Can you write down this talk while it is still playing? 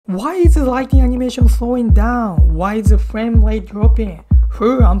Why is the lighting animation slowing down? Why is the frame rate dropping?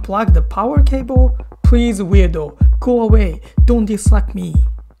 Who unplugged the power cable? Please weirdo, go away, don't distract me.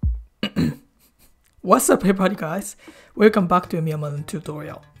 What's up everybody guys? Welcome back to Miyama's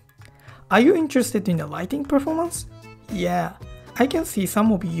tutorial. Are you interested in the lighting performance? Yeah, I can see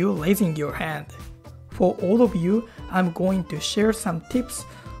some of you raising your hand. For all of you, I'm going to share some tips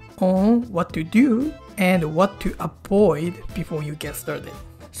on what to do and what to avoid before you get started.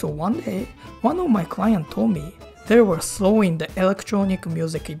 So one day, one of my clients told me they were slowing the electronic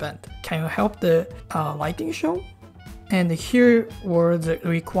music event. Can you help the lighting show? And here were the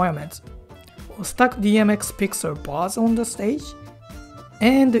requirements. Stack DMX pixel bars on the stage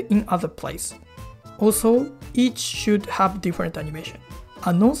and in other place. Also, each should have different animation.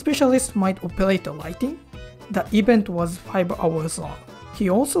 A non-specialist might operate the lighting. The event was 5 hours long. He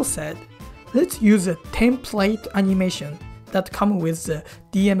also said, let's use a template animation that come with the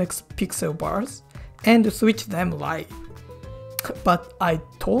DMX pixel bars and switch them live. But I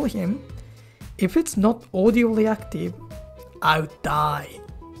told him, if it's not audio reactive, I'll die.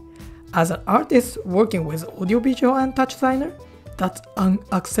 As an artist working with audiovisual and touch designer, that's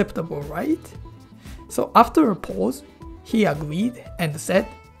unacceptable, right? So after a pause, he agreed and said,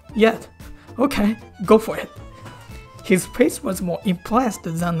 yeah, okay, go for it. His face was more impressed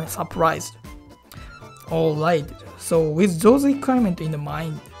than surprised. Alright, so with those requirements in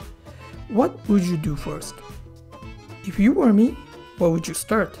mind, what would you do first? If you were me, where would you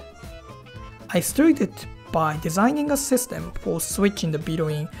start? I started by designing a system for switching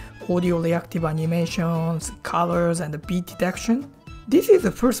between audio reactive animations, colors, and beat detection. This is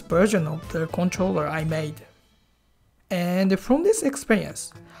the first version of the controller I made. And from this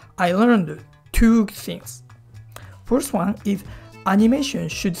experience, I learned two things. First one is animation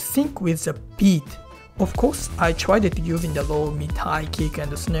should sync with the beat. Of course, I tried it using the low, mid, high kick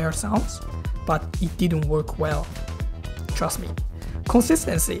and snare sounds, but it didn't work well. Trust me,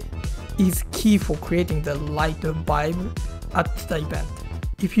 consistency is key for creating the right vibe at the event.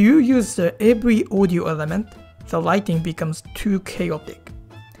 If you use every audio element, the lighting becomes too chaotic.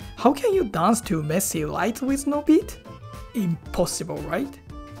 How can you dance to messy lights with no beat? Impossible, right?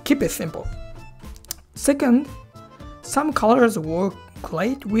 Keep it simple. Second, some colors work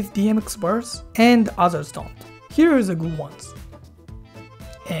great with DMX bars and others don't. Here are the good ones.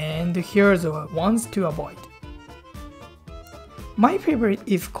 And here are the ones to avoid. My favorite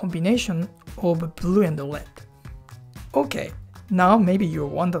is combination of blue and red. Okay, now maybe you're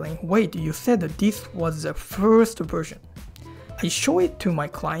wondering, wait, you said that this was the first version. I showed it to my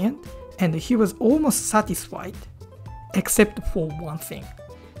client and he was almost satisfied, except for one thing.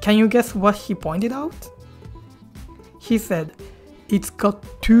 Can you guess what he pointed out? He said, it's got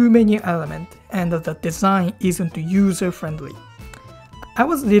too many elements and the design isn't user-friendly. I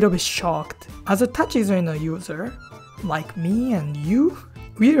was a little bit shocked. As a touch designer user, like me and you,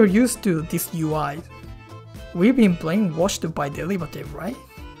 we are used to this UI. We've been brainwashed by derivative, right?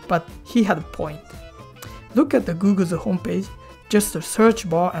 But he had a point. Look at the Google's homepage, just a search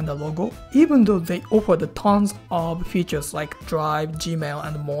bar and a logo. Even though they offer the tons of features like Drive, Gmail,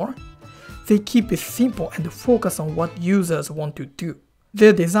 and more, they keep it simple and focus on what users want to do.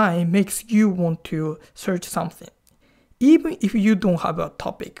 Their design makes you want to search something, even if you don't have a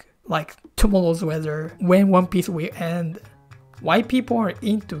topic, like tomorrow's weather, when One Piece will end, why people are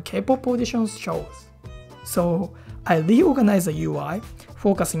into K-pop audition shows. So I reorganized the UI,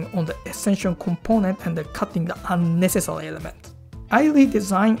 focusing on the essential component and cutting the unnecessary elements. I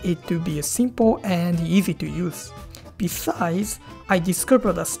redesigned it to be simple and easy to use. Besides, I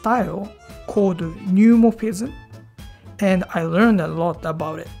discovered a style called neumorphism, and I learned a lot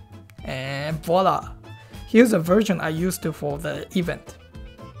about it. And voila! Here's a version I used for the event.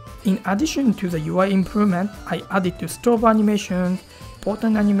 In addition to the UI improvement, I added to strobe animation,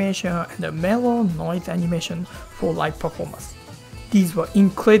 button animation, and a mellow noise animation for live performance. These were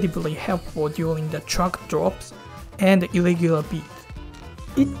incredibly helpful during the track drops and irregular beats.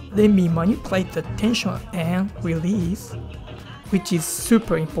 It let me manipulate the tension and release, which is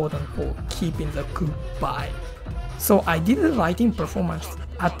super important for keeping the good vibe. So I did the lighting performance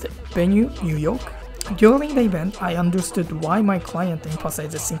at the venue, New York. During the event, I understood why my client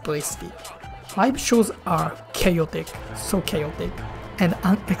emphasized simplicity. Live shows are chaotic, so chaotic, and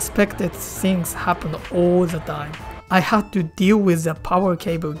unexpected things happen all the time. I had to deal with the power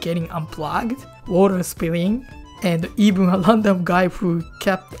cable getting unplugged, water spilling, and even a random guy who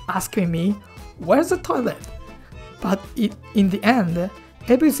kept asking me, where's the toilet? But in the end,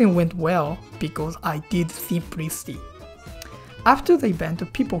 everything went well because I did simplicity. After the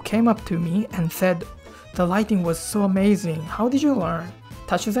event, people came up to me and said, the lighting was so amazing, how did you learn?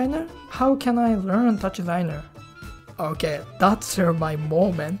 Touch Designer? How can I learn Touch Designer? Okay, that's my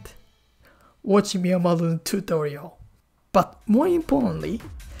moment. Watch Miyamaru's tutorial. But more importantly,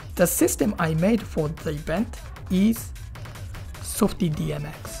 the system I made for the event is Softy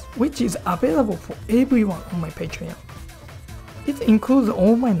DMX, which is available for everyone on my Patreon. It includes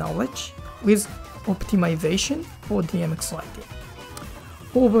all my knowledge with optimization for DMX lighting.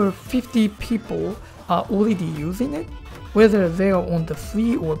 Over 50 people are already using it, whether they are on the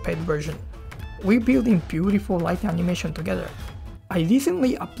free or paid version. We're building beautiful lighting animation together. I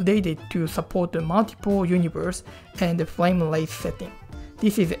recently updated to support the multiple universe and the frame rate setting.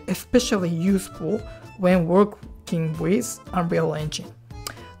 This is especially useful when working with Unreal Engine.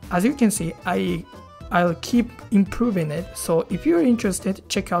 As you can see, I'll keep improving it, so if you're interested,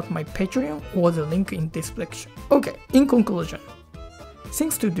 check out my Patreon or the link in description. Okay, in conclusion,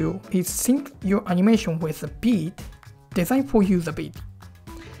 things to do is sync your animation with the beat, design for usability.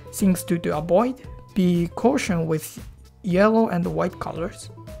 Things to avoid, be cautious with yellow and white colors.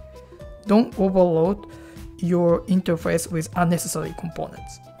 Don't overload your interface with unnecessary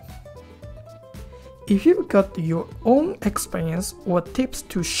components. If you've got your own experience or tips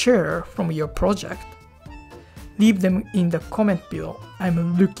to share from your project, leave them in the comment below.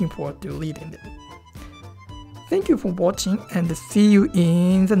 I'm looking forward to reading them. Thank you for watching and see you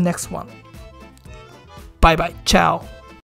in the next one. Bye bye, ciao!